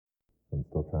I'm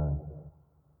still trying.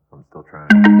 I'm still trying.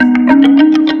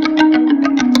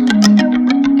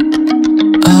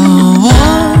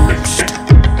 I watched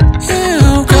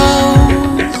you go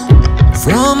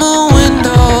from a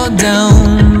window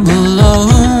down below,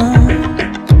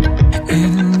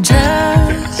 and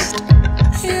just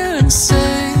hear and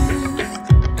say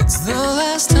it's the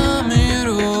last time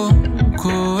you'd walk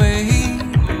away.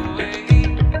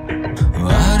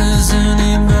 Why does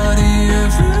anybody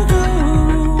ever go?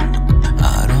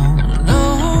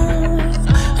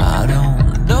 I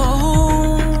don't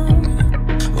know.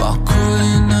 Why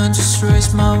couldn't I just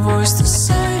raise my voice to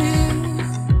say,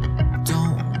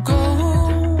 don't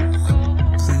go,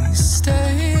 please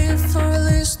stay for at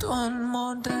least one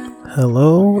more day.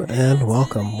 Hello and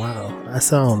welcome. Wow, I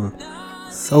sound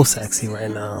so sexy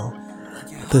right now.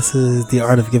 This is The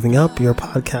Art of Giving Up, your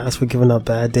podcast for giving up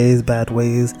bad days, bad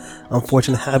ways,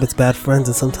 unfortunate habits, bad friends,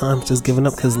 and sometimes just giving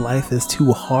up because life is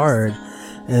too hard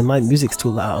and my music's too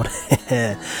loud.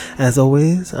 As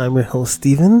always, I'm your host,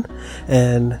 Steven,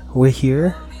 and we're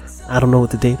here. I don't know what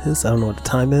the date is. I don't know what the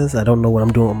time is. I don't know what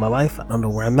I'm doing with my life. I don't know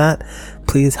where I'm at.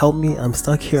 Please help me. I'm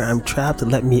stuck here. I'm trapped.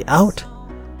 Let me out.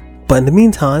 But in the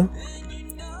meantime,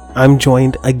 I'm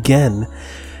joined again.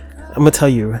 I'm gonna tell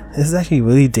you, this is actually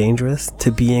really dangerous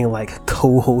to being like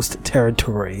co-host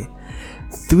territory.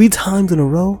 3 times in a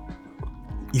row,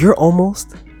 you're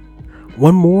almost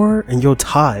one more and you'll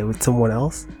tie with someone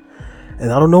else.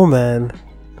 And I don't know, man.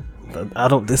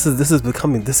 This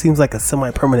seems like a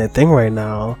semi-permanent thing right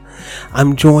now.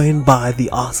 I'm joined by the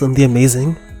awesome, the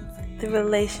amazing, the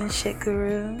relationship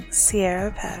guru,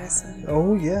 Sierra Patterson.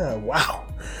 oh yeah, wow.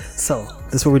 So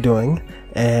this is what we're doing,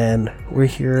 and we're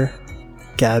here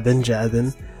gabbing,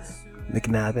 jabbing,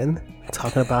 McNabbing,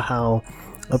 talking about how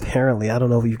apparently, I don't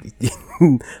know if you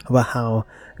about how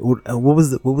what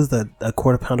was the a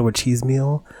quarter pounder with cheese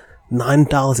meal,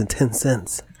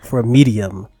 $9.10 for a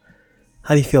medium.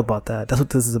 How do you feel about that? That's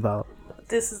what this is about.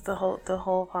 This is the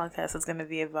whole podcast is going to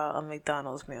be about a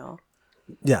McDonald's meal.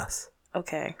 Yes.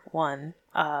 Okay, one.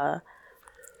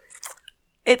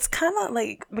 It's kind of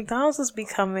like McDonald's is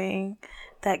becoming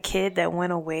that kid that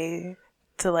went away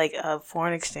to like a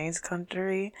foreign exchange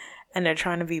country and they're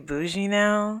trying to be bougie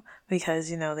now because,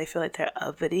 you know, they feel like they're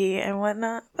uppity and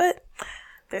whatnot, but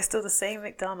they're still the same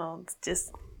McDonald's,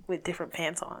 just with different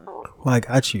pants on. Well, I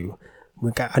got you.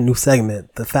 We got a new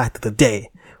segment, the fact of the day,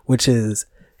 which is,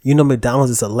 you know, McDonald's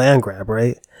is a land grab,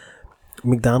 right?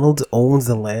 McDonald's owns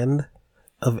the land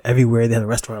of everywhere they have a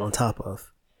restaurant on top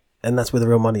of. And that's where the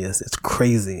real money is. It's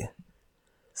crazy.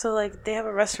 So, like, they have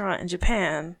a restaurant in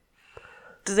Japan.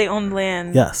 Do they own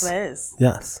land? Yes. That is.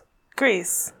 Yes.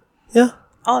 Greece. Yeah.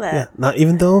 All that. Yeah. Not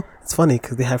even though it's funny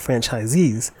because they have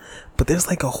franchisees, but there's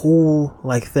like a whole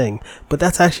like thing. But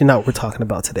that's actually not what we're talking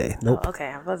about today. Nope. Oh, okay,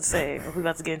 I'm about to say, if we're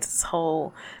about to get into this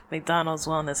whole McDonald's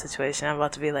wellness situation, I'm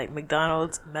about to be like,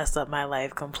 McDonald's messed up my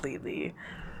life completely.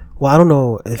 Well, I don't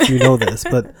know if you know this,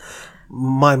 but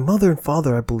my mother and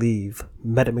father, I believe,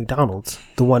 met at McDonald's,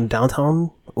 the one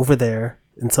downtown over there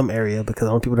in some area, because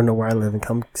I want people to know where I live and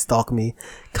come stalk me.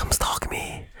 Come stalk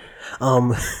me.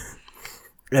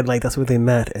 And like that's where they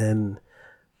met, and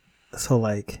so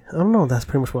like I don't know. That's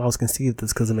pretty much where I was conceived.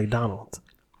 Is because of McDonald's.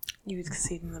 You was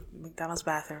conceived in the McDonald's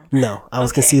bathroom. No, I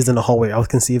was conceived in the hallway. I was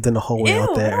conceived in the hallway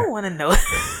out I there. don't want to know.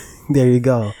 There you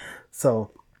go.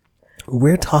 So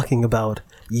we're talking about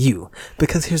you,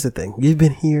 because here's the thing. You've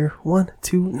been here 1,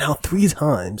 2, now 3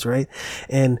 times, right?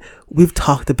 And we've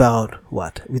talked about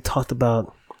what? We talked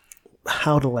about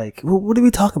how to like. What did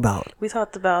we talk about? We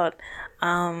talked about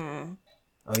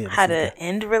Oh yeah, how to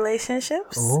end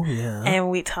relationships. Oh yeah. And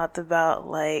we talked about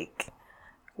like,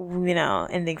 you know,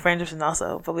 ending friendships, and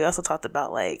also, but we also talked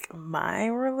about like my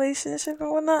relationship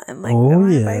and whatnot, and like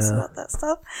my advice about that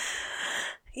stuff.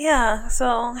 Yeah,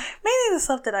 so mainly the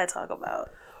stuff that I talk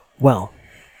about. Well,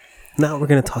 now we're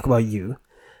gonna talk about you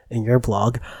and your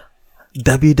blog,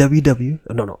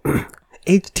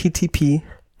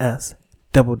 https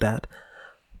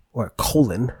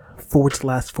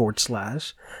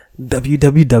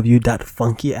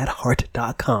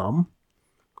www.funkyatheart.com.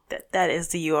 That is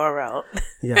the URL.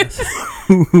 Yes.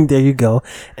 There you go.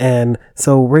 And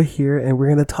so we're here and we're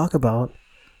going to talk about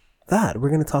that. We're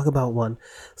going to talk about one.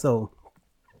 So,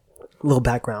 a little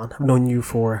background. I've known you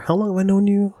for, how long have I known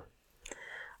you?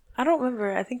 I don't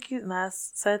remember. I think you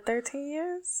last said 13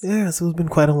 years. Yeah, so it's been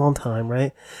quite a long time,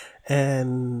 right?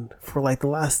 And for like the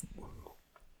last,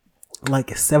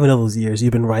 like 7 of those years,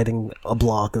 you've been writing a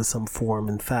blog of some form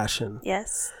and fashion.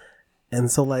 Yes. And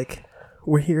so like,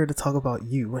 we're here to talk about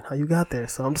you and how you got there.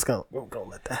 So I'm just gonna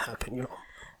let that happen, you know.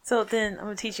 So then I'm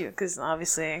gonna teach you, because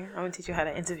obviously I'm gonna teach you how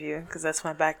to interview, because that's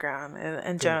my background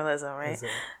in journalism, right? Is it-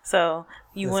 So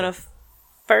you Is want to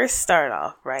first start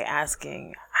off, right,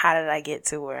 asking, how did I get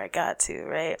to where I got to,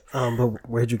 right? But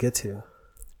where'd you get to?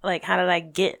 Like, how did I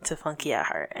get to Funky at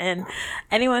Heart? And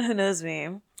anyone who knows me,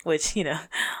 which, you know,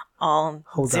 all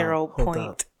Hold 0 on, hold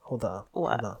point. Hold on.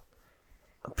 What? Hold on.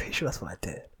 I'm pretty sure that's what I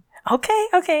did.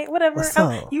 Okay, whatever. What's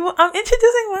I'm up?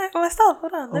 introducing myself.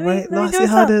 Hold on. All Let right. me No, I do see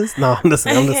what's how up. it is. No, I'm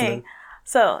listening. I'm listening.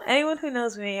 So anyone who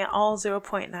knows me, all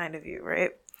 0.9 of you,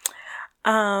 right?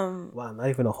 Wow, not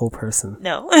even a whole person.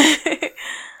 No.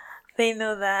 They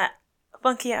know that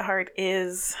Funky at Heart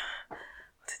is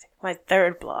my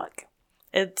third blog.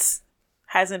 It's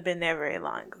hasn't been there very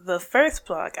long. The first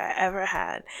blog I ever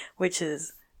had, which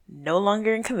is no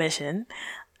longer in commission,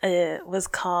 it was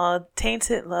called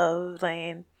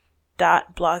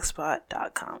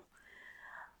taintedlovelane.blogspot.com.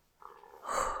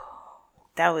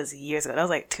 That was years ago. That was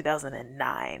like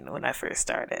 2009 when I first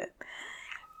started.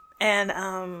 And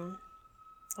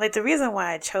like, the reason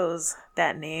why I chose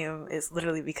that name is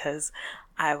literally because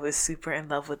I was super in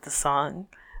love with the song,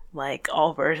 like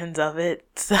all versions of it.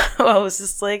 So I was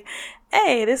just like,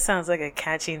 hey, this sounds like a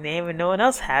catchy name and no one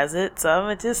else has it, so I'm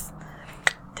gonna just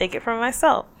take it for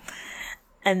myself.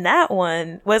 And that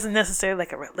one wasn't necessarily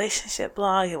like a relationship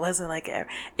blog. It wasn't like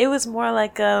it was more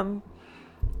like on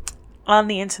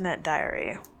the internet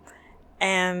diary.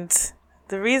 And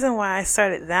the reason why I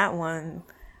started that one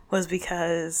was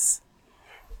because,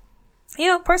 you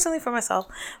know, personally for myself,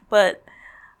 but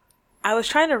I was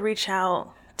trying to reach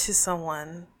out to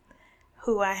someone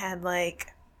who I had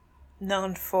like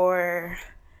known for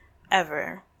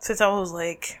ever, since I was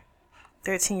like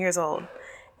 13 years old.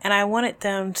 And I wanted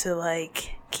them to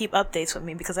like keep updates with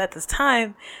me, because at this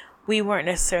time we weren't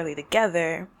necessarily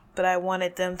together, but I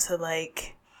wanted them to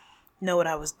like know what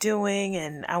I was doing,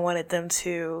 and I wanted them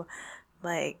to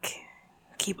like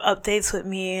keep updates with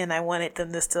me, and I wanted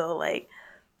them to still like,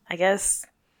 I guess,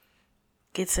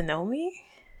 get to know me.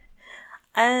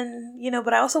 And, you know,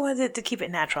 but I also wanted to keep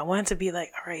it natural. I wanted to be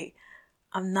like, all right,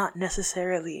 I'm not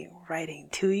necessarily writing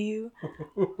to you,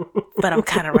 but I'm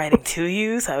kind of writing to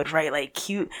you. So I would write like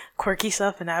cute, quirky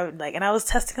stuff, and I was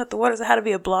testing out the waters of how to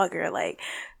be a blogger, like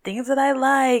things that I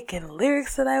like and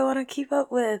lyrics that I want to keep up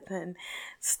with and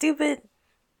stupid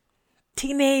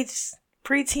teenage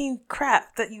preteen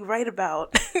crap that you write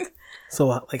about. So,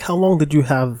 like, how long did you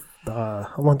have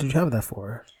that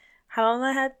for? How long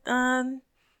I had TLL?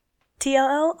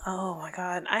 Oh my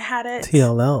god, I had it.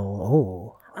 TLL.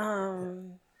 Oh.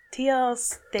 TL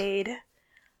stayed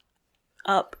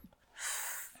up.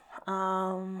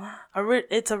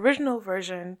 Its original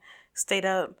version stayed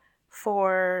up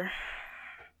for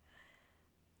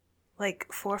like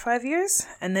 4 or 5 years,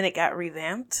 and then it got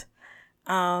revamped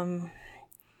for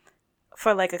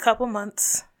like a couple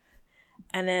months,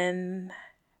 and then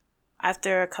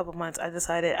after a couple months I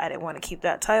decided I didn't want to keep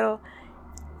that title,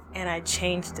 and I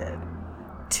changed it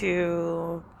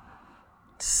to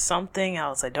something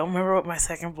else. I don't remember what my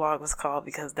second blog was called,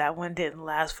 because that one didn't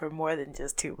last for more than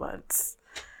just 2 months.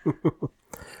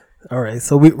 All right,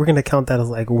 so we're gonna count that as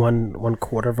like one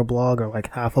quarter of a blog, or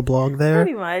like half a blog there.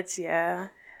 Pretty much, yeah.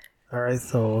 All right,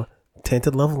 so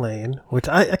Tainted Love Lane, which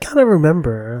I kind of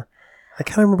remember. I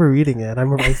kind of remember reading it. I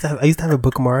remember I used to have it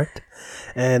bookmarked,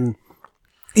 and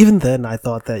even then I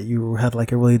thought that you had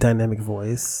like a really dynamic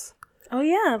voice. Oh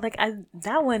yeah, like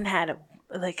that one had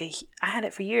I had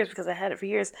it for years, because I had it for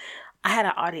years. I had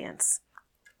an audience.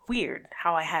 Weird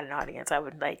how I had an audience. I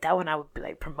would like that one. I would be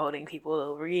like promoting people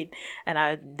to read,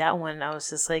 and that one I was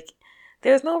just like,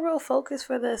 there's no real focus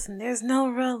for this, and there's no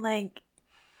real like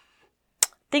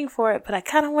thing for it. But I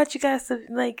kind of want you guys to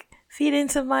like feed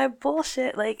into my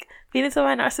bullshit, like feed into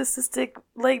my narcissistic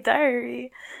like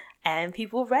diary. And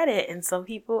people read it, and some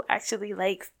people actually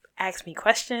like asked me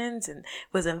questions and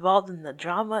was involved in the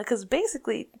drama, because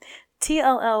basically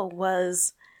TLL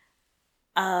was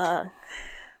how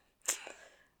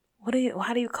do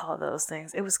you call those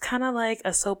things? It was kind of like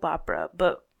a soap opera,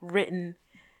 but written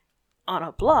on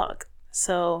a blog.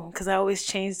 So, because I always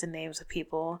change the names of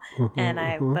people, and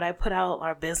but I put out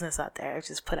our business out there. I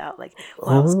just put out like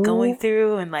what I was going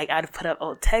through, and like I'd put up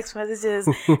old text messages,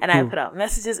 and I put out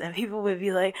messages, and people would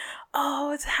be like, "Oh,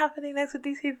 what's happening next with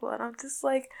these people?" And I'm just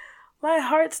like, my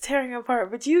heart's tearing apart,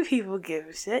 but you people give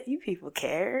a shit. You people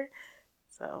care.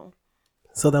 So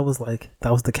that was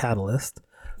the catalyst,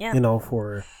 yeah, you know,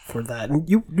 for that. And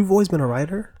you've always been a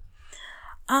writer.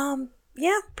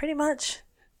 Yeah, pretty much.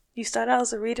 You start out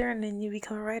as a reader, and then you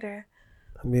become a writer.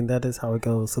 I mean, that is how it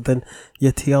goes. So then,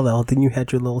 your TLL, then you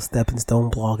had your little stepping stone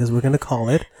blog, as we're gonna call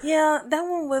it. Yeah, that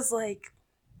one was like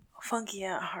Funky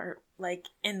at Heart like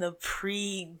in the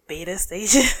pre-beta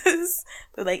stages.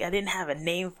 But like I didn't have a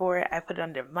name for it. I put it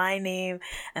under my name,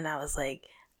 and I was like,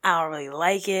 I don't really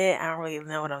like it. I don't really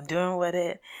know what I'm doing with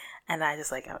it. And I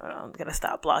just like, I'm gonna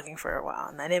stop blogging for a while.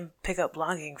 And I didn't pick up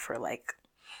blogging for like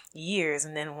years.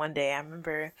 And then one day I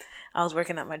remember I was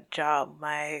working at my job,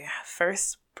 my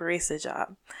first barista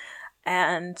job.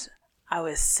 And I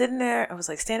was sitting there, I was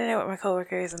like standing there with my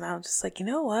coworkers, and I was just like, you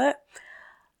know what?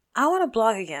 I want to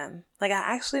blog again. Like, I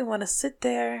actually want to sit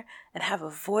there and have a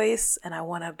voice, and I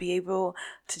want to be able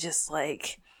to just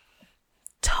like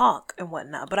talk and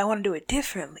whatnot, but I want to do it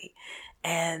differently.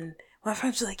 And my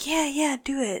friends were like, yeah,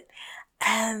 do it.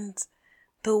 And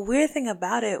the weird thing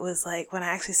about it was like when I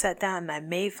actually sat down and I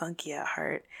made Funky at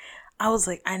Heart, I was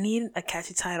like, I need a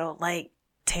catchy title like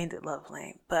Tainted Love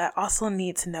Lane, but I also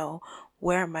need to know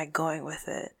where am I going with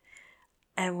it.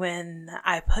 And when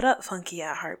I put up Funky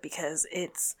at Heart, because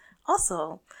it's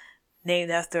also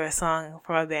named after a song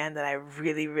from a band that I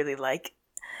really, really like.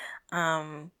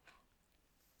 I'm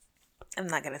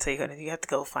not gonna tell you who. You have to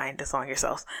go find the song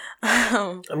yourself.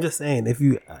 I'm just saying,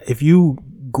 if you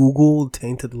Google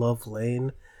Tainted Love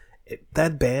Lane,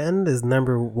 that band is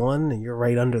number 1, and you're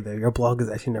right under there. Your blog is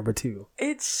actually number 2.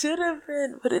 It should have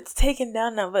been, but it's taken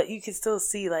down now. But you can still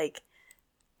see like,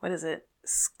 what is it?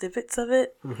 Snippets of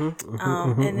it.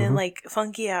 And then like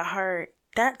Funky at Heart,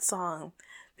 that song,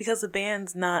 because the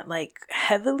band's not like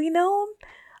heavily known.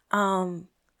 The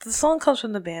song comes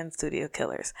from the band Studio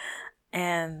Killers,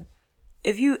 and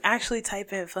if you actually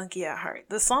type in Funky at Heart,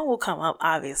 the song will come up,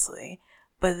 obviously,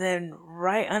 but then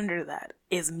right under that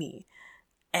is me.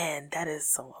 And that is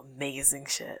some amazing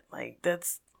shit. Like,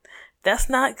 that's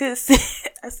not good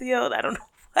SEO. I don't know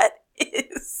what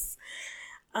is.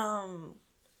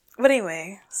 But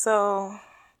anyway, so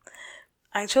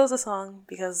I chose a song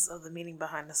because of the meaning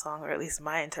behind the song, or at least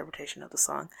my interpretation of the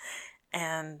song.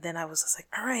 And then I was just like,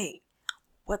 all right,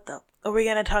 what the are we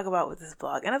gonna talk about with this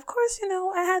blog? And of course,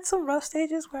 I had some rough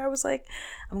stages where I was like,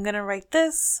 I'm gonna write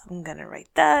this, I'm gonna write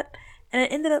that, and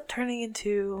it ended up turning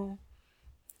into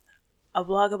a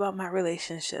blog about my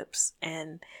relationships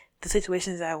and the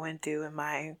situations that I went through in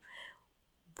my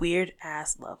weird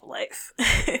ass love life.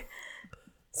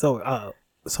 So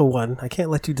one, I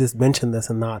can't let you just mention this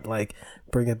and not like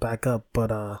bring it back up,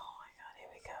 but oh my god, here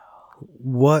we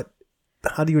go.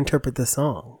 How do you interpret this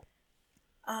song?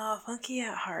 Funky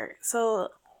at Heart. So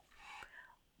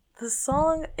the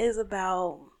song is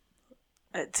about,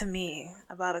 to me,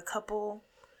 about a couple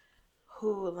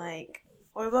who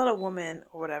or about a woman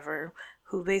or whatever,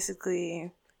 who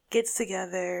basically gets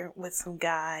together with some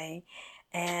guy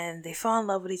and they fall in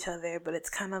love with each other, but it's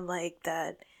kind of like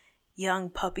that young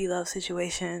puppy love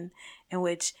situation in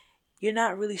which you're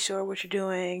not really sure what you're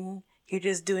doing. You're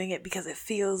just doing it because it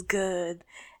feels good,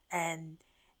 and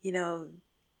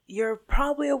you're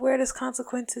probably aware there's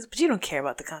consequences, but you don't care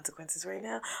about the consequences right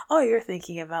now. All you're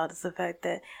thinking about is the fact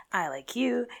that I like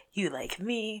you, you like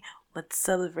me, let's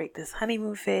celebrate this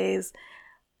honeymoon phase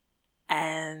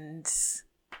and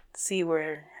see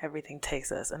where everything takes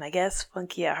us. And I guess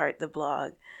Funky at Heart, the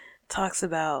blog, talks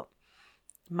about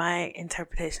my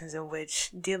interpretations in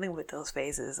which dealing with those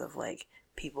phases of like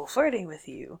people flirting with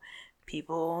you,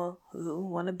 people who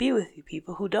want to be with you,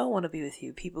 people who don't want to be with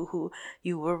you, people who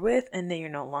you were with and then you're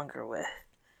no longer with.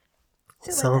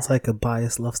 Sounds like a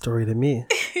biased love story to me.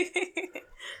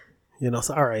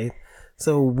 So all right.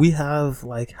 So we have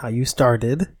like how you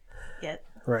started. Yep.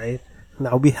 Right?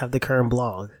 Now we have the current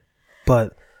blog.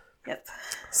 But yep.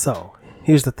 So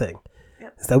here's the thing.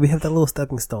 Yep. Is that we have that little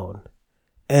stepping stone.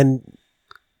 And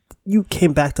you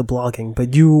came back to blogging,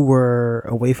 but you were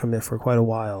away from it for quite a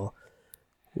while.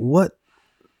 What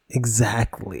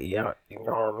exactly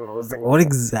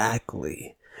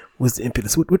was the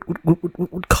impetus? What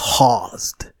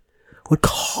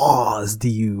caused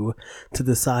you to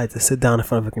decide to sit down in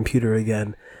front of a computer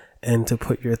again and to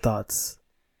put your thoughts,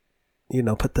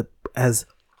 as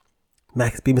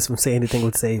Max Bemis from Say Anything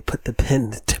would say, put the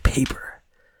pen to paper?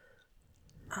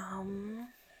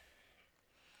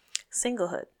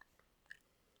 Singlehood.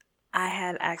 I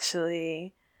had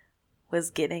actually was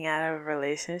getting out of a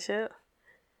relationship,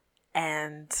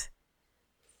 and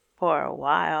for a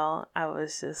while I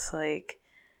was just like,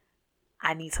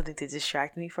 I need something to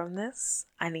distract me from this.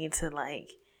 I need to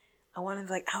I want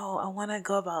to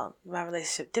go about my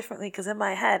relationship differently, because in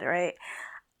my head, right,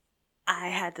 I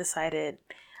had decided,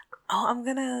 I'm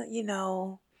gonna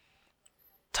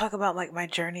talk about my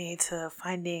journey to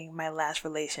finding my last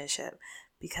relationship,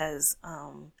 because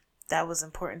that was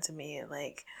important to me.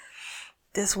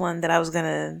 this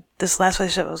last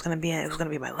relationship I was gonna be in, it was gonna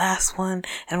be my last one, and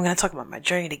I'm gonna talk about my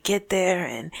journey to get there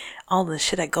and all the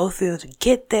shit I go through to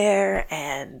get there,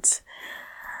 and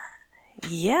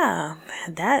yeah,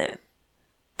 that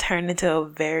turned into a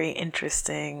very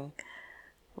interesting,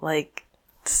 like,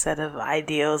 set of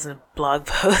ideals and blog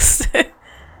posts.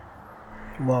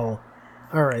 Well,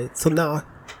 all right. So now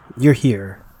you're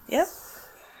here, Yep.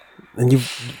 and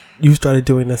you started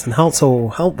doing this, and how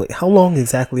long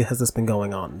exactly has this been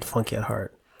going on?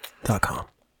 FunkyAtHeart.com.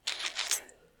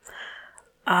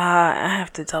 I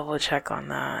have to double check on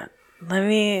that. Let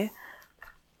me.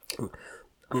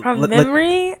 From Let-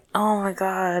 memory, oh my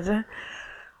god,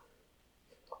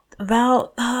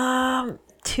 about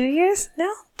 2 years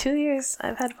now. 2 years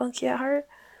I've had Funky at Heart.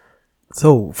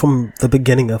 So from the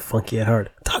beginning of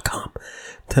FunkyAtHeart.com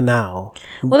to now,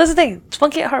 Well, that's the thing.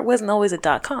 Funky at Heart wasn't always a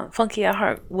 .com. Funky at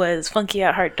Heart was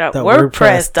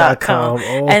funkyatheart.wordpress.com,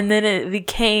 Oh. and then it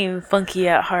became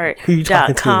funkyatheart.com. who you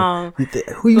talking to?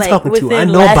 Who you like, talking to? I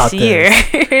within know last about year.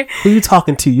 this. Who you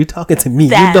talking to? You talking to me?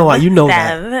 Them. You know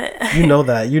that. Them. You know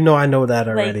that. You know I know that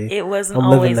already. Like, it wasn't I'm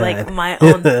living always that. like my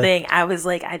own thing. I was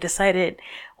like, I decided,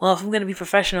 well, if I'm gonna be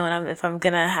professional and if I'm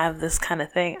gonna have this kind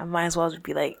of thing, I might as well just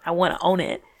be like, I want to own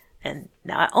it, and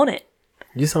now I own it.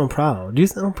 You sound proud. You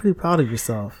sound pretty proud of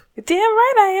yourself. Damn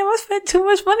right I am. I spent too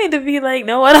much money to be like,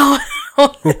 no, I don't want to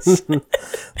own this.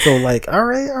 So like, all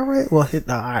right. Well, I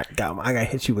gotta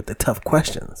hit you with the tough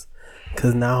questions,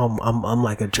 because now I'm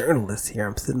like a journalist here.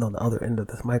 I'm sitting on the other end of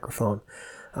this microphone.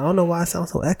 I don't know why I sound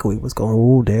so echoey. What's going on?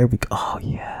 Oh, there we go. Oh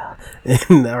yeah.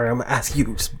 And all right, I'm gonna ask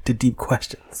you the deep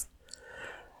questions.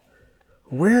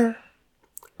 Where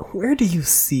do you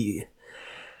see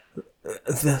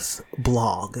this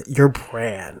blog, your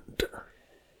brand,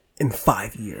 in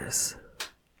 5 years?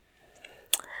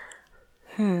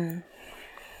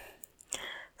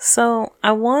 So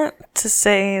I want to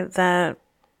say that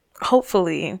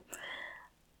hopefully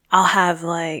I'll have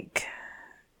like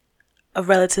a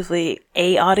relatively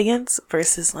A audience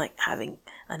versus like having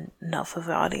enough of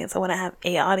an audience. I want to have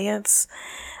A audience.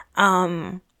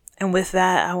 And with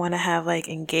that, I want to have like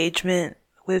engagement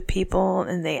with people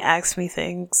and they ask me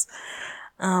things.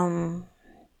 In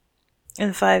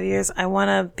 5 years, I want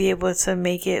to be able to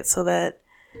make it so that,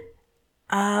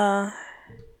 I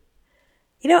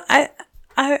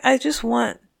just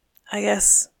want, I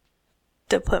guess,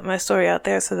 to put my story out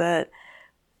there so that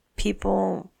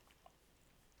people,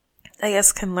 I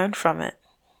guess, can learn from it.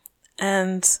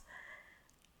 And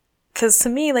because to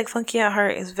me, like, Funky at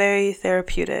Heart is very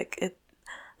therapeutic.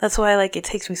 That's why, like, it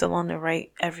takes me so long to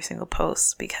write every single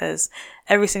post, because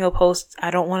every single post,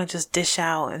 I don't want to just dish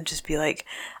out and just be like,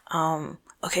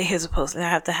 okay, here's a post, and I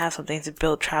have to have something to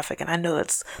build traffic, and I know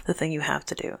that's the thing you have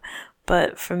to do.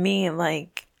 But for me,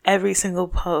 like, every single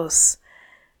post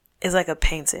is like a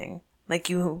painting. Like,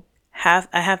 I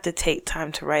have to take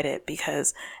time to write it,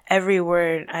 because every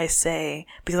word I say,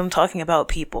 because I'm talking about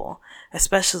people,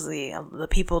 especially the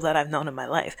people that I've known in my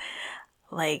life,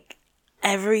 like,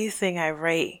 everything I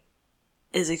write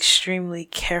is extremely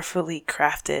carefully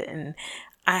crafted, and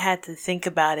I had to think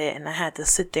about it, and I had to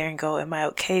sit there and go, am I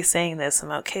okay saying this?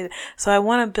 Am I okay? So I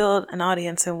want to build an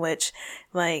audience in which,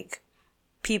 like,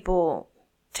 people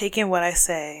take in what I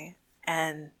say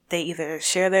and they either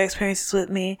share their experiences with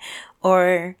me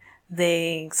or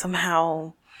they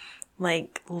somehow,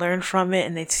 like, learn from it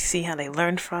and they see how they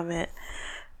learned from it.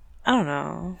 I don't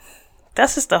know.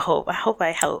 That's just the hope. I hope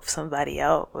I help somebody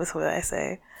out with what I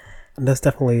say. And that's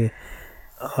definitely,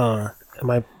 in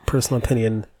my personal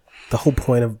opinion, the whole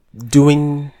point of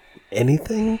doing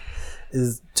anything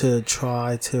is to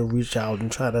try to reach out and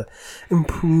try to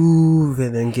improve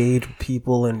and engage with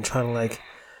people and try to, like,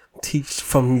 teach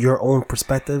from your own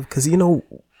perspective. Because, you know,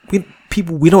 we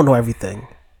don't know everything,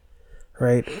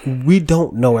 right? We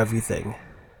don't know everything,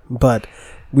 but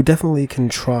we definitely can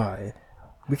try.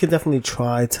 We can definitely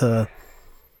try to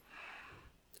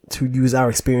use our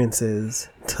experiences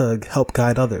to help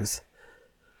guide others.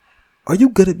 Are you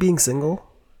good at being single?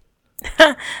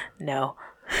 No.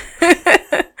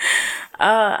 Oh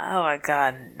my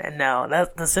god, no. That's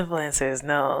the simple answer is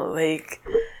no. Like,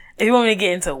 if you want me to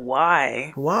get into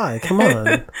why, Come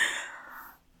on.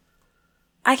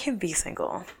 I can be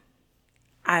single.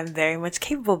 I'm very much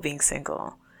capable of being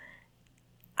single.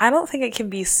 I don't think I can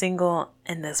be single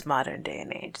in this modern day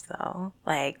and age, though.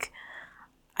 Like,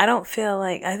 I don't feel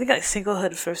like, I think like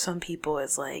singlehood for some people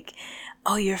is like,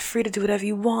 oh, you're free to do whatever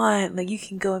you want. Like, you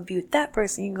can go and be with that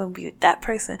person, you can go and be with that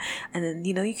person, and then,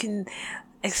 you know, you can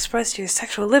express your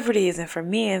sexual liberties. And for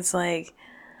me, it's like,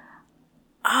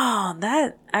 oh,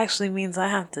 that actually means I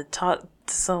have to talk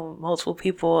to multiple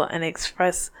people and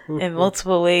express in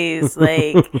multiple ways.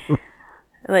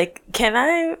 Like,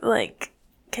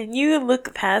 can you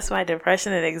look past my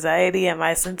depression and anxiety and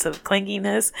my sense of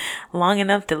clinginess long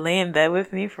enough to lay in bed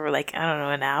with me for like, I don't know,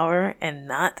 an hour and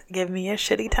not give me a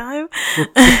shitty time?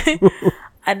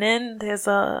 And then there's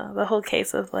the whole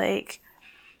case of like,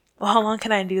 well, how long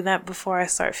can I do that before I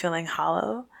start feeling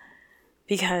hollow?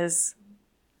 Because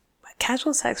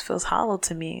casual sex feels hollow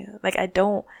to me. Like, I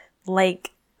don't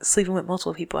like sleeping with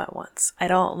multiple people at once. I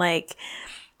don't like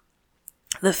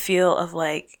the feel of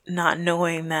like not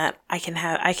knowing that I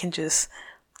can just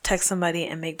text somebody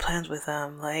and make plans with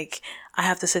them. Like, I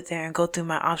have to sit there and go through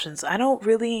my options. I don't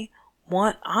really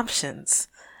want options,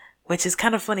 which is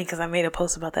kind of funny because I made a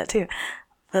post about that too.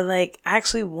 But like, I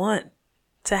actually want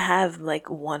to have like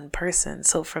one person.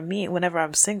 So for me, whenever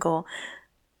I'm single,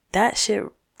 that shit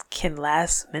can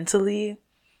last mentally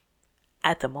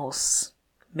at the most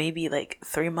maybe like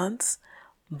 3 months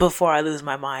before I lose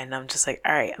my mind. I'm just like,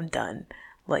 all right, I'm done.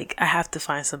 Like, I have to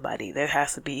find somebody. There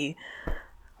has to be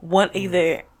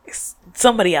either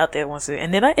somebody out there wants to.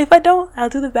 And then if I don't, I'll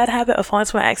do the bad habit of falling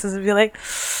to my exes and be like,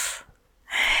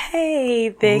 hey,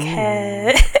 big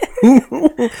head.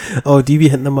 Oh, do you be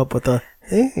hitting them up with a,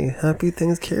 hey, happy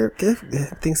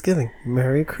Thanksgiving,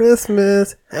 Merry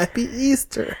Christmas, Happy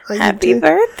Easter, Happy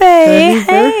birthday,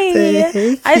 Happy birthday,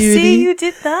 hey, I see cutie. you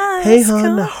did that. Hey,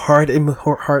 hon,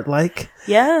 heart like.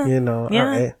 Yeah. You know, yeah. all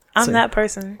right. I'm that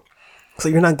person. So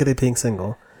you're not good at being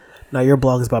single. Now, your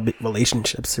blog is about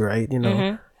relationships, right? You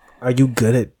know, Are you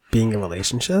good at being in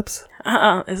relationships?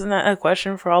 Isn't that a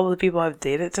question for all of the people I've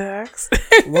dated to ask?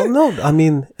 Well, no. I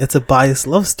mean, it's a biased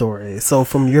love story. So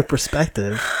from your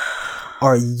perspective,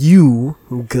 are you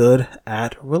good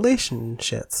at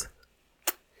relationships?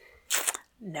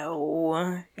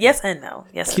 No. Yes and no.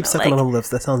 Yes. Keep and no. sucking on the lips.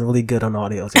 That sounds really good on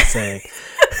audio. Just saying.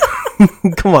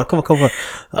 Come on. Okay.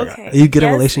 Are you good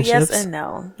at relationships? Yes and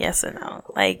no. Yes and no.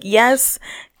 Like, yes,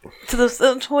 to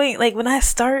the point, like, when I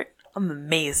start, I'm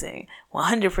amazing.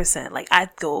 100%. Like, I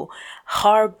go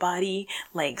hard body,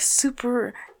 like,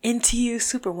 super into you,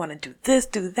 super want to do this,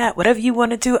 do that, whatever you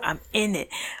want to do, I'm in it.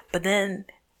 But then,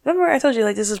 remember I told you,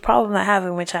 like, this is a problem I have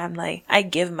in which I'm like, I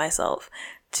give myself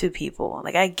to people.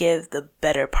 Like, I give the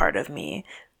better part of me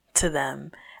to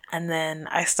them. And then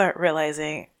I start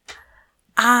realizing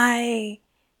I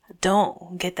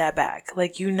don't get that back.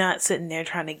 Like, you're not sitting there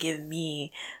trying to give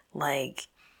me, like,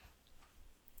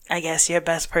 I guess your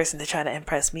best person to try to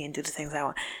impress me and do the things I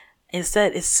want.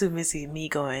 Instead, it's too busy me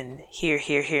going here,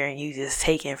 and you just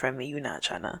taking from me. You're not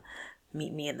trying to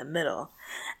meet me in the middle.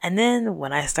 And then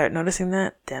when I start noticing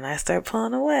that, then I start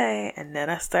pulling away, and then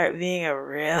I start being a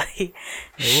really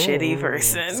shitty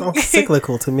person. Sounds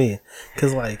cyclical to me,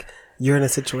 because like you're in a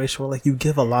situation where like you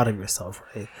give a lot of yourself,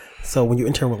 right? So when you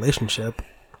enter a relationship,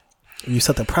 you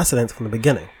set the precedent from the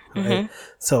beginning, right?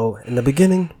 So in the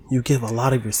beginning, you give a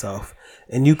lot of yourself,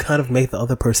 and you kind of make the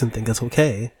other person think it's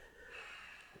okay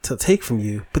to take from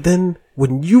you. But then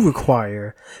when you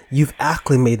require, you've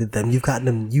acclimated them, you've gotten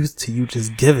them used to you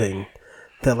just giving,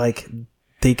 that like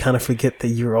they kind of forget that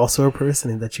you're also a person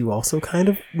and that you also kind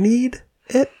of need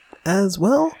it as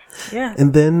well. Yeah.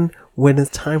 And then when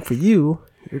it's time for you,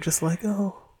 you're just like,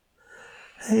 oh,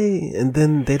 hey, and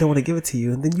then they don't want to give it to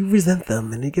you, and then you resent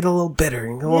them, and they get a little bitter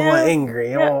and a little angry.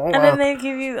 Yeah. And then they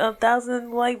give you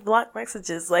 1,000 like block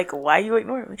messages, like, why you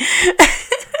ignoring me?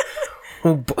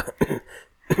 But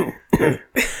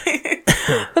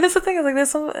But it's the thing is, like, there's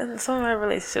some of my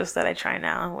relationships that I try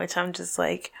now, which I'm just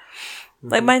like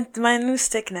my new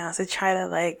stick now is to try to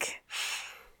like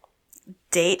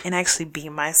date and actually be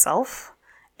myself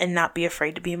and not be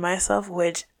afraid to be myself,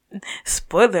 which,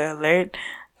 spoiler alert,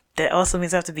 that also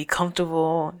means I have to be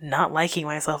comfortable not liking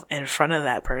myself in front of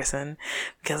that person,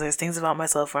 because there's things about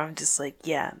myself where I'm just like,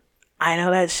 yeah, I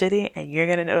know that's shitty and you're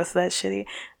gonna notice that's shitty,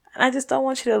 and I just don't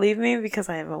want you to leave me because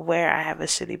I am aware I have a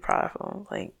shitty problem.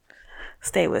 Like,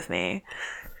 stay with me.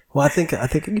 well, I think you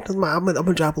know, I'm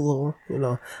gonna drop a little, you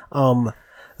know,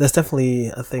 that's definitely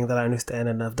a thing that I understand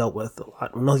and I've dealt with a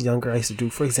lot. When I was younger, I used to do,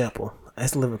 for example, I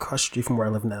used to live across the street from where I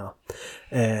live now,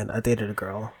 and I dated a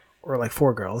girl, or like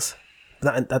 4 girls,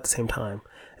 not at the same time.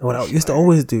 And what I used to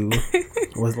always do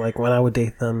was, like, when I would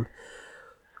date them,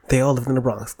 they all lived in the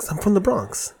Bronx, because I'm from the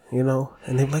Bronx, you know,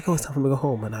 and they'd be like, oh, it's time for me to go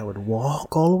home, and I would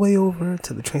walk all the way over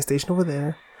to the train station over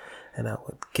there, and I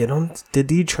would get on the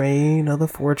D train or the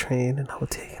 4 train, and I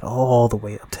would take it all the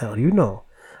way uptown. You know,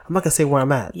 I'm not gonna say where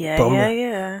I'm at. Yeah, but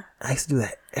yeah. I used to do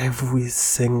that every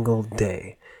single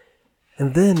day.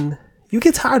 And then you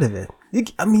get tired of it.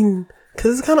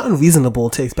 Because it's kind of unreasonable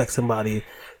to expect somebody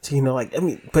to, you know, like,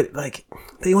 but like,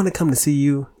 they want to come to see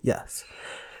you, yes.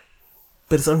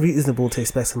 But it's unreasonable to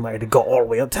expect somebody to go all the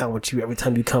way uptown with you every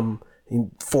time you come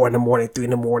 4 in the morning, 3 in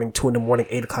the morning, 2 in the morning,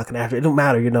 8 o'clock in the afternoon. It don't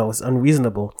matter, it's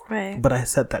unreasonable. Right. But I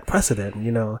set that precedent,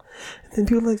 And then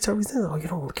people like start resenting, oh, you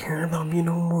don't care about me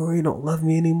no more. You don't love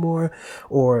me anymore.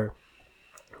 Or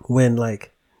when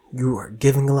like you are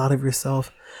giving a lot of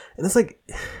yourself. And it's like,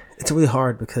 it's really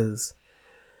hard because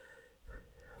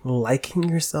liking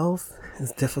yourself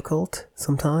is difficult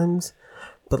sometimes.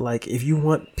 But like, if you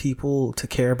want people to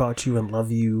care about you and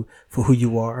love you for who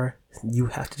you are, you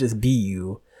have to just be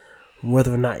you,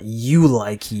 whether or not you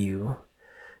like you,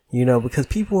 because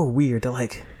people are weird. They're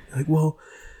like, well,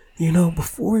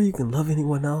 before you can love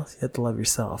anyone else, you have to love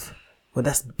yourself. Well,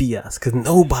 that's BS, because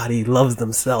nobody loves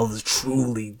themselves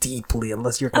truly, deeply,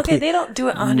 unless you're okay. They don't do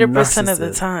it 100% of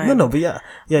the time. No, but yeah.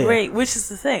 Right, which is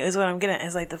the thing, is what I'm getting at.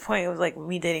 It's like the point of like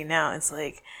me dating now. It's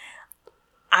like,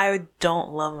 I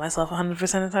don't love myself 100% of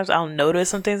the times. I'll notice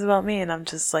some things about me and I'm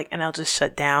just like, and I'll just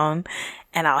shut down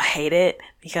and I'll hate it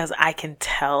because I can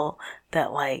tell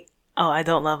that like, oh, I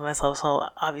don't love myself. So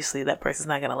obviously that person's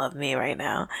not going to love me right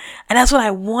now. And that's what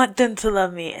I want them to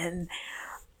love me. And,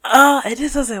 it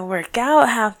just doesn't work out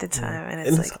half the time. And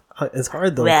it's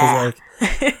hard though. Cause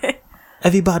like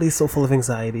everybody's so full of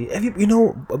anxiety.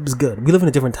 It's good. We live in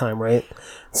a different time, right?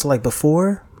 So like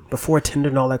before Tinder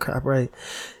and all that crap, right?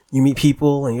 You meet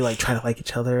people and you like try to like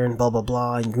each other and blah blah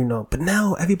blah, and but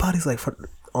now everybody's like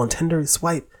on Tinder,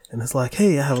 swipe, and it's like,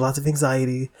 hey, I have lots of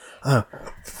anxiety, and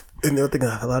they're thinking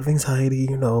I have a lot of anxiety.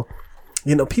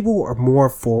 People are more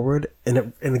forward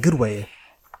in a good way,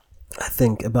 I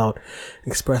think, about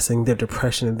expressing their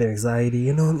depression and their anxiety.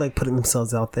 Like putting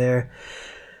themselves out there,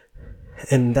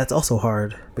 and that's also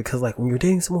hard because like when you're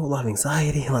dating someone with a lot of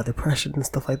anxiety, a lot of depression and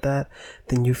stuff like that,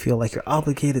 then you feel like you're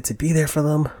obligated to be there for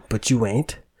them, but you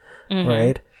ain't. Mm-hmm.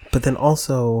 Right? But then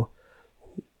also,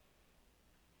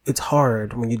 it's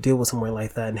hard when you deal with someone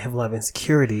like that and have a lot of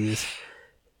insecurities,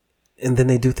 and then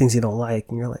they do things you don't like,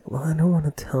 and you're like, well, I don't want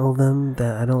to tell them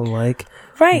that I don't like.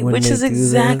 Right, which is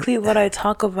exactly what I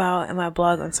talk about in my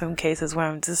blog in some cases, where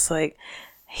I'm just like,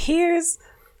 here's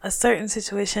a certain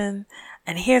situation,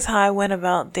 and here's how I went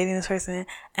about dating this person,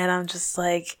 and I'm just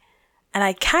like, and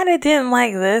I kind of didn't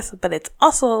like this, but it's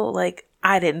also like,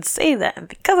 I didn't say that. And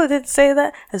because I didn't say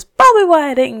that, that's probably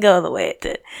why I didn't go the way it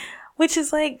did. Which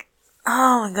is like,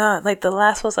 oh my God. Like the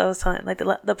last post I was telling, like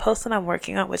the post that I'm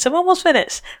working on, which I'm almost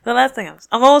finished. The last thing I'm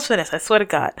almost finished. I swear to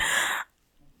God.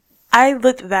 I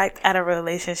looked back at a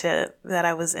relationship that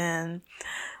I was in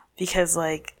because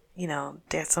like,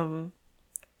 there's some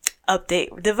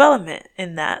update development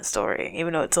in that story,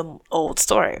 even though it's an old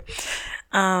story.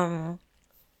 And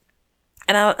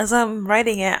as I'm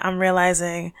writing it, I'm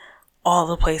realizing all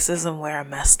the places and where I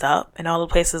messed up, and all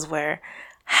the places where,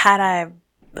 had I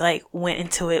like went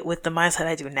into it with the mindset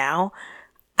I do now,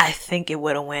 I think it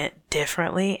would have went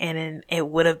differently, and it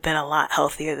would have been a lot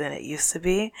healthier than it used to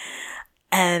be.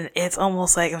 And it's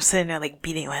almost like I'm sitting there like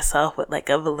beating myself with like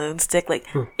a balloon stick, like,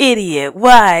 idiot,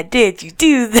 why did you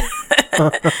do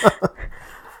that?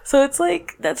 So it's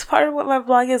like, that's part of what my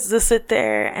blog is, to sit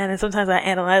there and sometimes I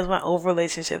analyze my old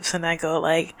relationships and I go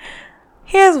like,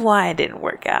 here's why it didn't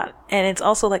work out. And it's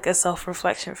also like a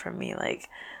self-reflection for me. Like,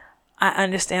 I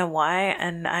understand why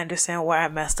and I understand where I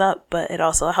messed up, but it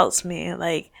also helps me,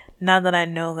 like, now that I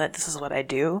know that this is what I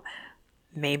do,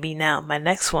 maybe now my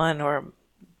next one or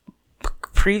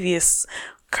previous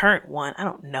current one, I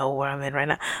don't know where I'm in right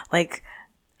now, like,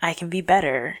 I can be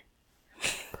better.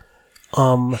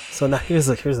 So now here's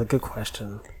a good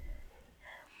question.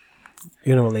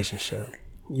 You're in a relationship.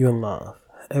 You're in love.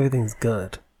 Everything's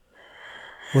good.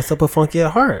 What's up with Funky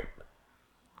at Heart?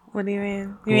 What do you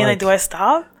mean? You mean like, do I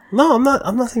stop? No, I'm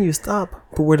not saying you stop,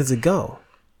 but where does it go?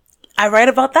 I write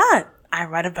about that. I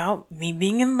write about me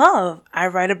being in love. I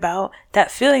write about that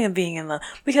feeling of being in love,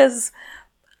 because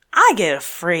I get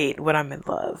afraid when I'm in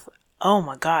love. Oh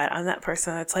my God, I'm that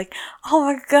person that's like, oh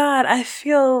my God, I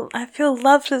feel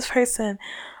love for this person.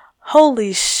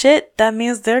 Holy shit, that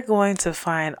means they're going to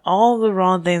find all the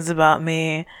wrong things about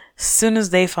me as soon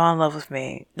as they fall in love with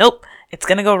me. Nope, it's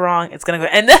gonna go wrong. It's gonna go,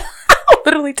 and then I'll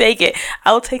literally take it.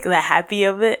 I'll take the happy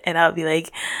of it, and I'll be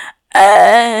like,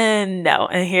 no,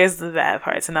 and here's the bad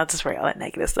parts, and I'll just write all that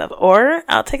negative stuff. Or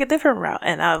I'll take a different route,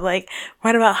 and I'll like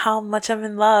write about how much I'm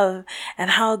in love, and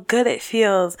how good it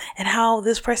feels, and how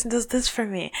this person does this for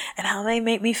me, and how they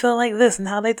make me feel like this, and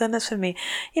how they've done this for me.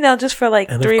 just for like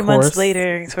 3 months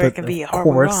later, so it can be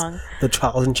horrible wrong. The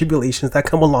trials and tribulations that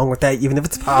come along with that, even if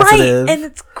it's positive. Right, and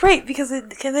it's great because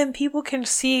then people can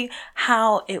see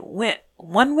how it went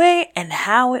one way and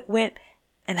how it went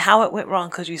wrong,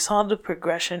 because you saw the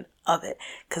progression of it.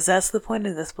 Because that's the point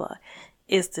of this blog,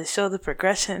 is to show the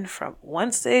progression from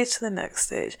one stage to the next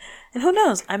stage. And who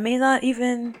knows, I may not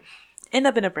even end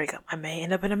up in a breakup. I may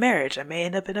end up in a marriage. I may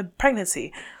end up in a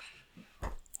pregnancy.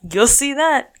 You'll see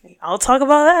that. I'll talk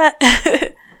about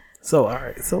that. So, all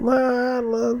right. So,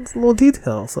 little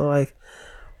detail. So, like,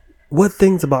 what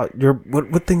things about your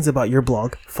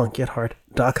blog,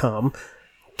 funkyatheart.com,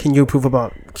 can you improve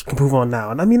on now?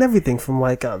 And I mean everything from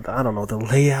like I don't know, the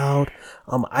layout.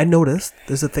 I noticed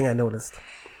there's a thing I noticed,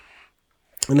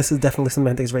 and this is definitely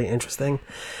something I think is very interesting.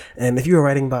 And if you were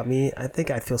writing about me, I think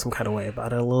I'd feel some kind of way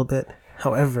about it a little bit.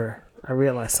 However, I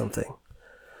realized something.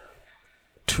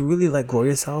 To really like grow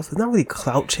yourself, it's not really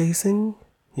clout chasing,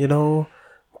 you know,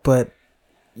 but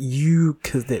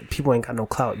because people ain't got no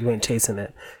clout, you ain't chasing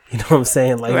it. You know what I'm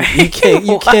saying? Like right. you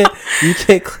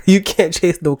can't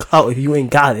chase no clout if you ain't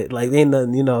got it. Like ain't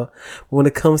nothing, you know. When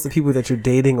it comes to people that you're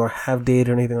dating or have dated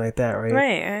or anything like that, right?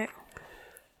 Right.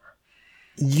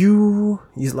 You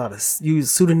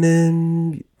use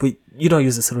pseudonym, but you don't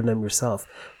use a pseudonym yourself.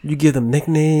 You give them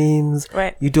nicknames.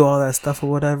 Right. You do all that stuff or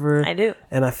whatever. I do.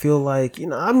 And I feel like, you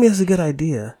know, I mean, it's a good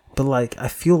idea, but like, I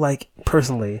feel like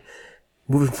personally,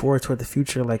 moving forward toward the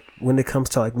future, like when it comes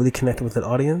to like really connecting with an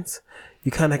audience,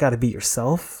 you kind of got to be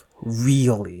yourself,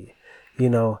 really, you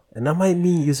know, and that might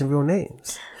mean using real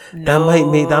names. No,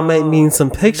 that might mean some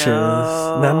pictures.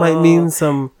 No, that might mean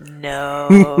some. No.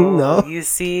 No. You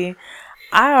see,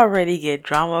 I already get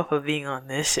drama for being on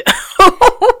this show.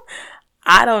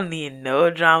 I don't need no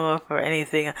drama for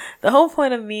anything. The whole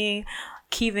point of me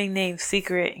keeping names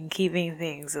secret and keeping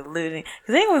things eluding,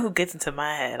 because anyone who gets into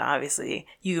my head, obviously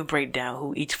you can break down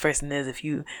who each person is. If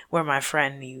you were my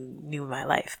friend, you knew my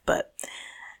life, but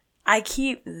I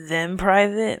keep them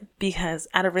private because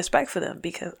out of respect for them,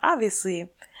 because obviously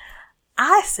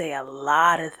I say a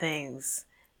lot of things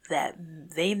that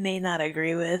they may not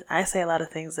agree with. I say a lot of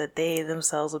things that they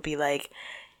themselves would be like,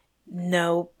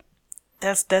 no,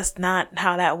 that's not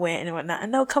how that went and whatnot,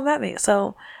 and they'll come at me.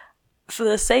 So for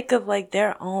the sake of like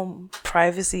their own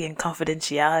privacy and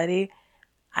confidentiality,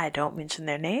 I don't mention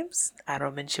their names. I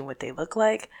don't mention what they look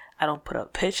like. I don't put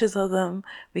up pictures of them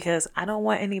because I don't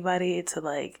want anybody to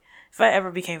like, if I ever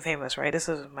became famous, right? This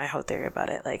is my whole theory about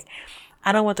it. Like,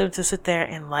 I don't want them to sit there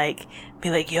and like be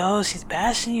like, yo, she's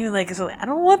bashing you. Like, so I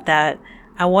don't want that.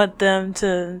 I want them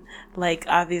to like,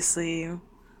 obviously,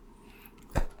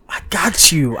 I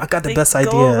got you. I got the best go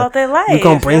idea. about their life, We're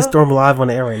gonna brainstorm live on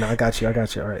the air right now. I got you. All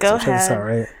right. Go So check this ahead. out,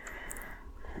 right?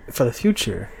 For the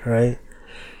future, right?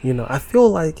 You know, I feel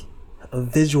like a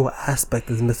visual aspect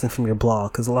is missing from your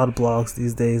blog, because a lot of blogs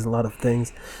these days, a lot of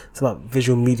things, it's about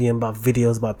visual medium, about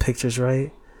videos, about pictures,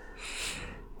 right?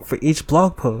 For each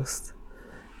blog post,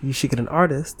 you should get an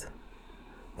artist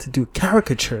to do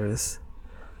caricatures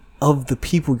of the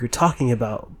people you're talking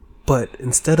about, but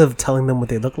instead of telling them what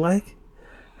they look like,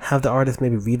 have the artist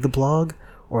maybe read the blog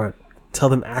or tell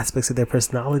them aspects of their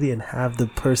personality and have the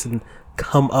person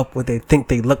come up what they think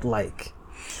they look like.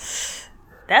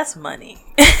 That's money.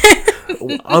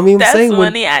 I mean, That's saying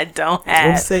money I don't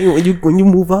I'm have. saying when you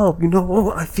move up, you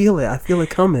know, I feel it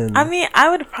coming. I mean, I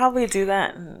would probably do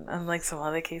that in like some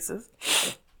other cases.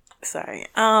 Sorry.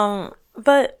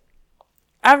 But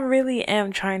I really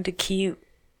am trying to keep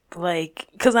like,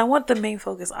 because I want the main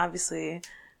focus obviously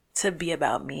to be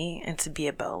about me and to be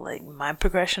about like my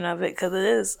progression of it, because it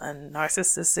is a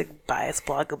narcissistic biased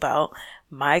blog about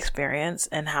my experience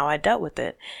and how I dealt with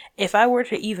it. If I were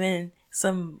to even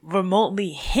some remotely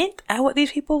hint at what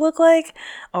these people look like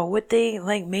or what they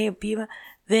like may be,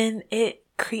 then it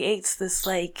creates this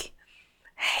like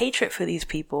hatred for these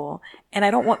people, and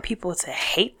I don't want people to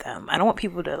hate them. I don't want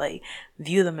people to like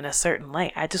view them in a certain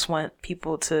light. I just want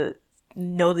people to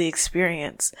know the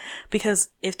experience,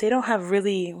 because if they don't have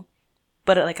really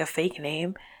but like a fake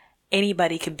name,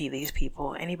 anybody could be these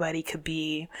people. Anybody could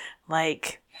be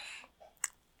like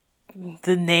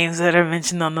the names that are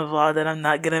mentioned on the vlog that I'm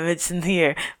not gonna mention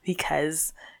here,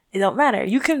 because it don't matter.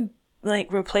 You can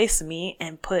like replace me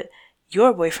and put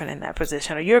your boyfriend in that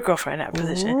position or your girlfriend in that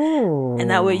position. Ooh. And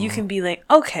that way you can be like,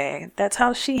 okay, that's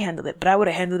how she handled it, but I would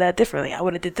have handled that differently. I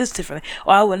would have did this differently,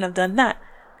 or I wouldn't have done that.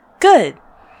 Good.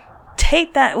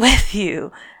 Take that with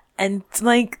you and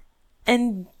like,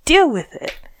 and deal with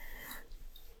it.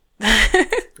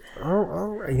 All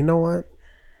right. You know what?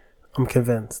 I'm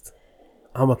convinced.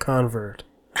 I'm a convert.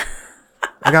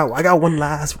 I got one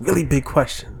last really big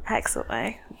question. Ask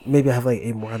away. Maybe I have like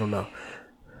 8 more. I don't know.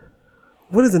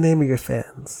 What is the name of your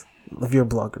fans of your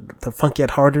blog? The Funky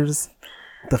at Hearters?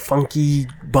 The Funky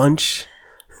Bunch?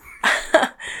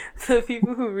 The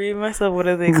people who read my stuff, what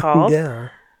are they called? Yeah.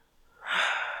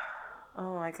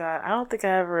 Oh my god, I don't think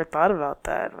I ever thought about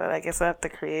that, but I guess I have to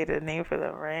create a name for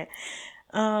them, right?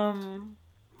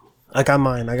 I got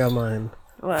mine.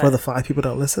 What? For the 5 people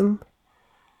that listen,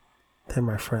 they're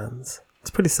my friends.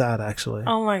 It's pretty sad, actually.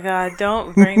 Oh my god,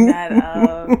 don't bring that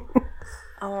up.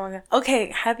 Oh my god.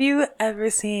 Okay, have you ever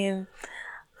seen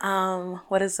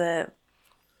what is it?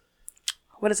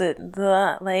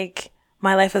 The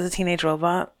My Life as a Teenage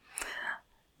Robot?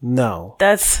 No.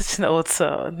 That's such an old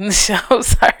show,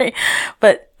 sorry.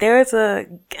 But there's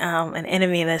an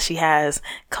enemy that she has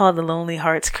called the Lonely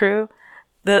Hearts Crew.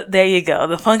 There you go.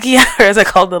 The Funky Hours are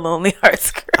called the Lonely Hearts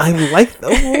Crew. I like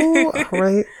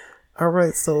that. All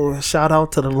right. So shout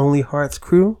out to the Lonely Hearts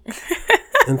Crew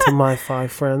and to my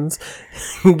 5 friends.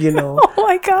 Oh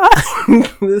my god.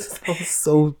 This sounds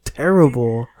so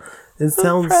terrible. It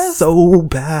sounds impressed. so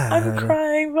bad. I'm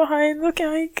crying behind the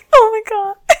mic. Oh my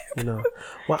god.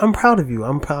 Well, I'm proud of you.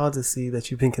 I'm proud to see that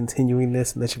you've been continuing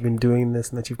this and that you've been doing this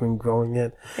and that you've been growing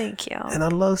it. Thank you. And I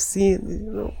love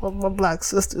seeing, my black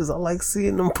sisters. I like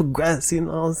seeing them progress. You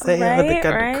know what I'm saying? They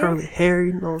got the curly hair.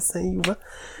 You know what I'm saying?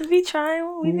 We be trying.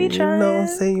 You know what I'm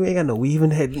saying? You ain't got no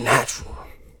weaving head. Natural.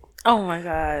 Oh my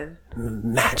god.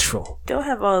 Natural. Don't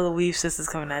have all the weave sisters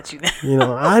coming at you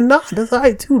now. I know. That's all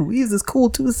right, too. Weaves is cool,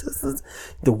 too, sisters.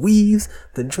 The weaves,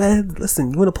 the dreads.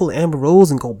 Listen, you want to pull Amber Rose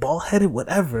and go bald-headed?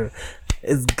 Whatever.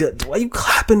 It's good. Why you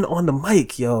clapping on the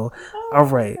mic, yo? All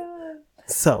right.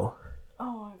 So.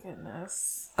 Oh my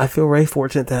goodness. I feel very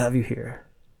fortunate to have you here.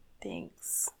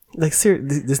 Thanks. Like,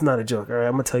 seriously, this is not a joke, all right?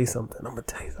 I'm going to tell you something.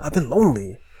 I've been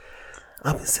lonely.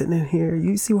 I've been sitting in here.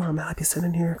 You see where I'm at? I've been sitting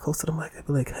in here close to the mic. I'd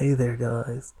be like, hey there,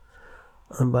 guys.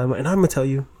 And I'm going to tell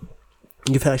you,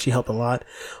 you've actually helped a lot.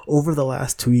 Over the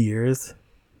last 2 years,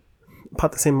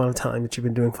 about the same amount of time that you've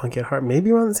been doing Funky at Heart,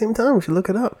 maybe around the same time. We should look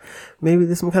it up. Maybe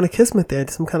there's some kind of kismet there,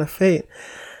 some kind of fate.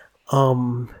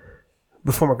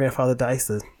 Before my grandfather died, I used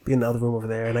to be in the other room over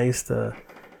there, and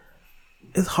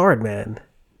it's hard, man,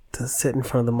 to sit in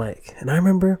front of the mic. And I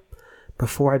remember,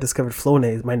 before I discovered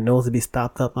Flonase, my nose would be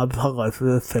stopped up. I'd be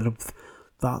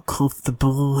not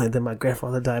comfortable, and then my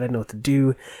grandfather died. I didn't know what to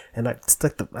do, and I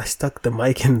stuck the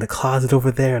mic in the closet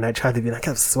over there, and I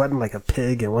kept sweating like a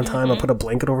pig. And one time I put a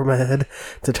blanket over my head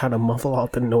to try to muffle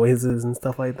out the noises and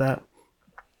stuff like that.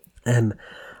 And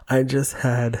I just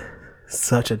had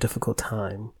such a difficult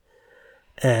time.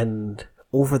 And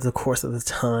over the course of the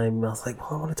time, I was like,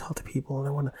 well, I want to talk to people, and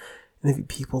I want to interview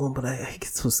people, but I get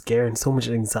so scared and so much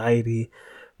anxiety.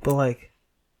 But like,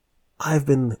 I've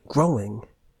been growing,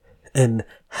 and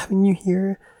having you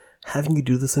here, having you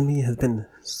do this with me has been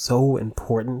so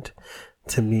important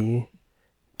to me,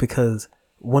 because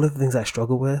one of the things I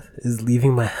struggle with is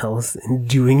leaving my house and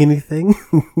doing anything.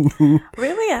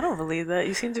 Really? I don't believe that.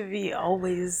 You seem to be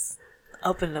always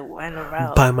up and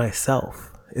around. By myself.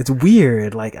 It's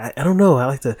weird. Like, I don't know. I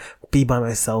like to be by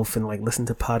myself and like listen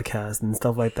to podcasts and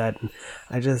stuff like that. And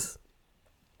it's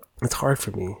hard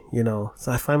for me,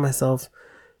 So I find myself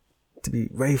to be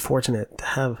very fortunate to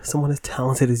have someone as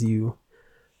talented as you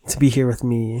to be here with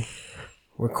me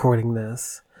recording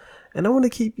this. And I want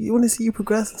to see you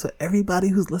progress. So everybody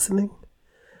who's listening,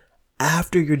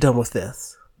 after you're done with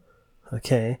this,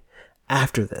 okay,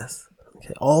 after this,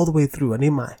 okay, all the way through, I need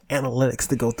my analytics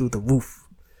to go through the roof.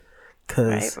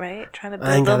 Cause right. Trying to build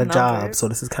I ain't got a numbers. job, so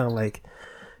this is kind of like,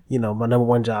 my number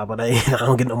one job, but I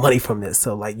don't get no money from this.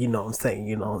 So like, what I'm saying,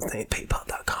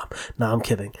 PayPal.com. Nah, I'm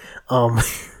kidding.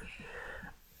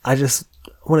 I just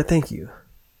want to thank you.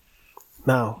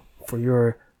 Now, for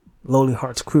your Lonely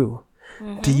Hearts Crew,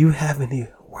 do you have any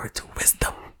words of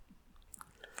wisdom?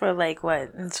 For like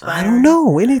what? Inspiring? I don't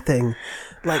know, anything.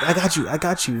 Like, I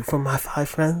got you. For my 5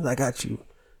 friends, I got you.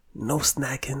 No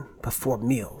snacking before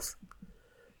meals.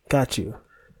 Got you.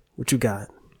 What you got?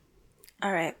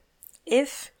 All right.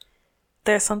 If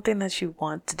there's something that you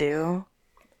want to do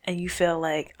and you feel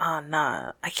like, oh,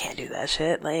 nah, I can't do that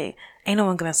shit. Like, ain't no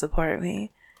one gonna support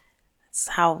me. That's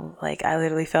how, I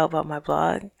literally felt about my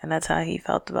blog. And that's how he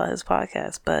felt about his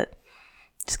podcast. But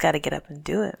just gotta get up and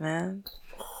do it, man.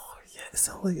 Oh, yeah. It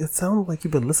sounds like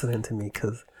you've been listening to me,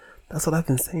 because that's what I've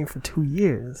been saying for 2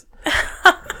 years.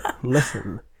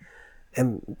 Listen.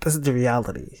 And this is the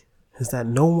reality. Is that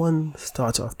no one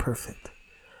starts off perfect.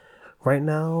 Right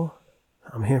now,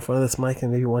 I'm here in front of this mic,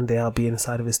 and maybe one day I'll be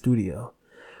inside of a studio.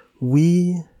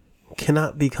 We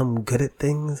cannot become good at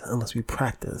things unless we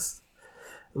practice.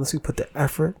 Unless we put the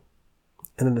effort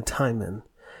and then the time in.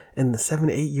 In the 7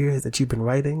 to 8 years that you've been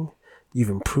writing, you've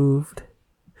improved,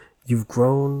 you've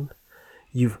grown,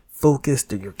 you've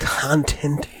focused on your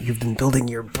content, you've been building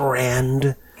your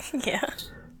brand. Yeah.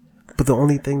 But the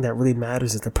only thing that really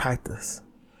matters is the practice.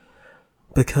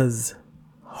 Because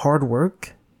hard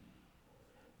work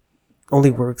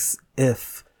only works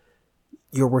if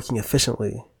you're working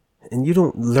efficiently And you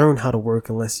don't learn how to work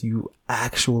unless you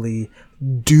actually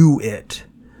do it.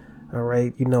 All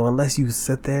right. Unless you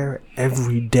sit there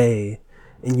every day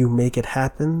and you make it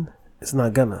happen, it's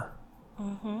not gonna.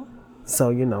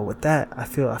 So, with that, I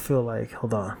feel like,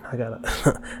 hold on, I'm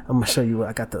gonna show you what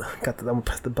I got. I'm gonna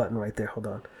press the button right there. Hold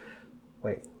on.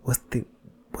 Wait, what's the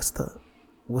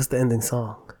ending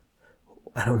song?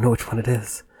 I don't know which one it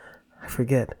is. I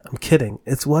forget. I'm kidding.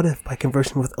 It's What If by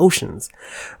Conversion with Oceans.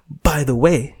 By the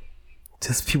way,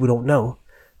 just people don't know,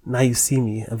 Now You See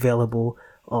Me available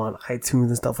on iTunes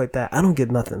and stuff like that. I don't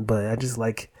get nothing, but I just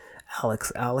like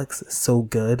Alex. Alex is so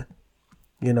good,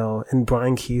 and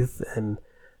Brian Keith, and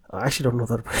I actually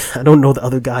I don't know the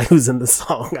other guy who's in the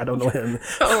song. I don't know him.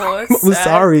 Oh, I'm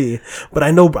sorry, but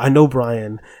I know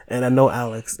Brian and I know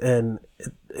Alex, and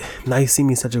Now You See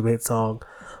Me is such a great song.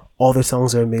 All their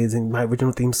songs are amazing. My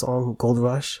original theme song, Gold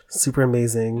Rush, super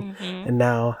amazing. And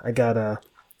now I got a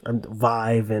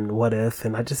Vibe and What If,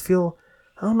 and I just feel,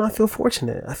 I don't know, I feel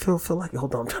fortunate. I feel like,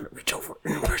 hold on, I'm trying to reach over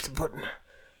and press the button.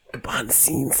 Get behind the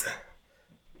scenes.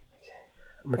 Okay,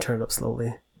 I'm gonna turn it up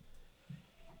slowly.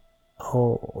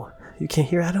 Oh, you can't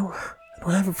hear? I don't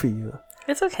have it for you.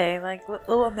 It's okay. Like,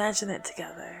 we'll imagine it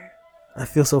together. I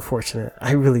feel so fortunate.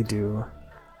 I really do.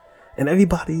 And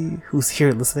everybody who's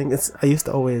here listening, I used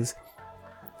to always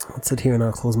sit here and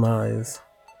I'll close my eyes,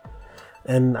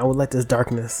 and I would let this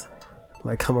darkness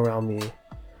come around me,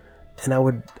 and I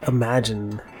would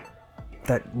imagine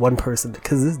that one person,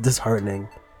 because it's disheartening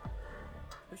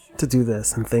to do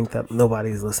this and think that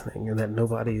nobody's listening and that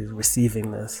nobody's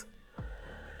receiving this,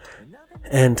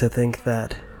 and to think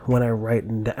that when I write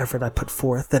and the effort I put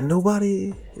forth that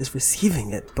nobody is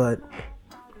receiving it. But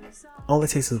all it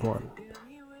takes is one.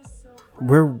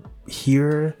 We're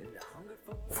here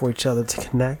for each other to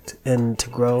connect and to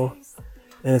grow,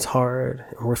 and it's hard,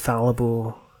 and we're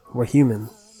fallible, we're human,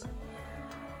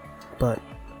 but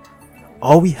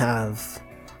all we have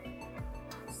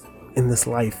in this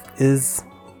life is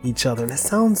each other. And it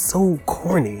sounds so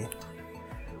corny,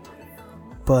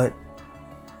 but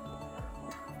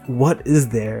what is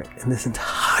there in this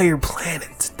entire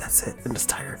planet, that's it, in this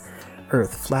entire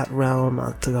earth, flat, round,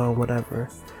 octagon, whatever,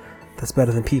 that's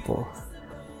better than people?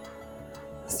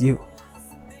 It's you.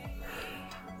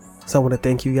 So I want to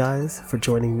thank you guys for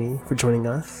joining me, for joining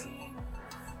us.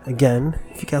 Again,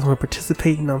 if you guys want to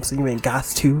participate, I'm saying you ain't got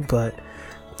to, but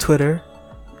Twitter,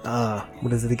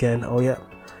 what is it again? Oh yeah,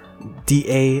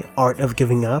 DA Art of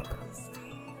Giving Up.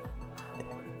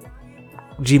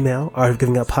 Gmail, Art of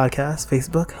Giving Up Podcast.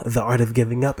 Facebook, The Art of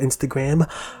Giving Up. Instagram,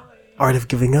 Art of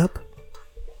Giving Up.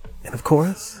 And of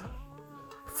course,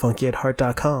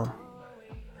 funkyheart.com.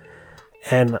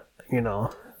 And,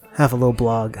 have a little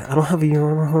blog. I don't have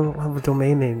a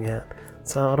domain name yet,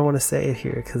 so I don't want to say it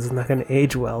here because it's not going to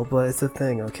age well, but it's a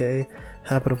thing, okay?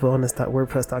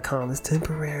 habitalwellness.wordpress.com is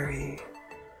temporary.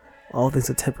 All things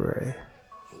are temporary.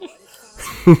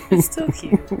 It's still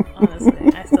cute,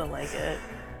 honestly. I still like it.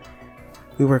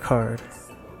 We work hard.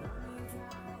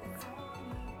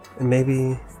 And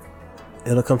maybe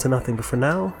it'll come to nothing, but for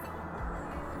now,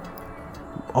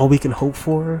 all we can hope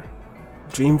for,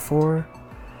 dream for,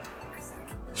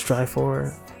 strive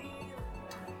for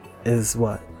is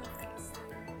what?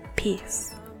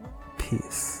 Peace.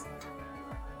 Peace.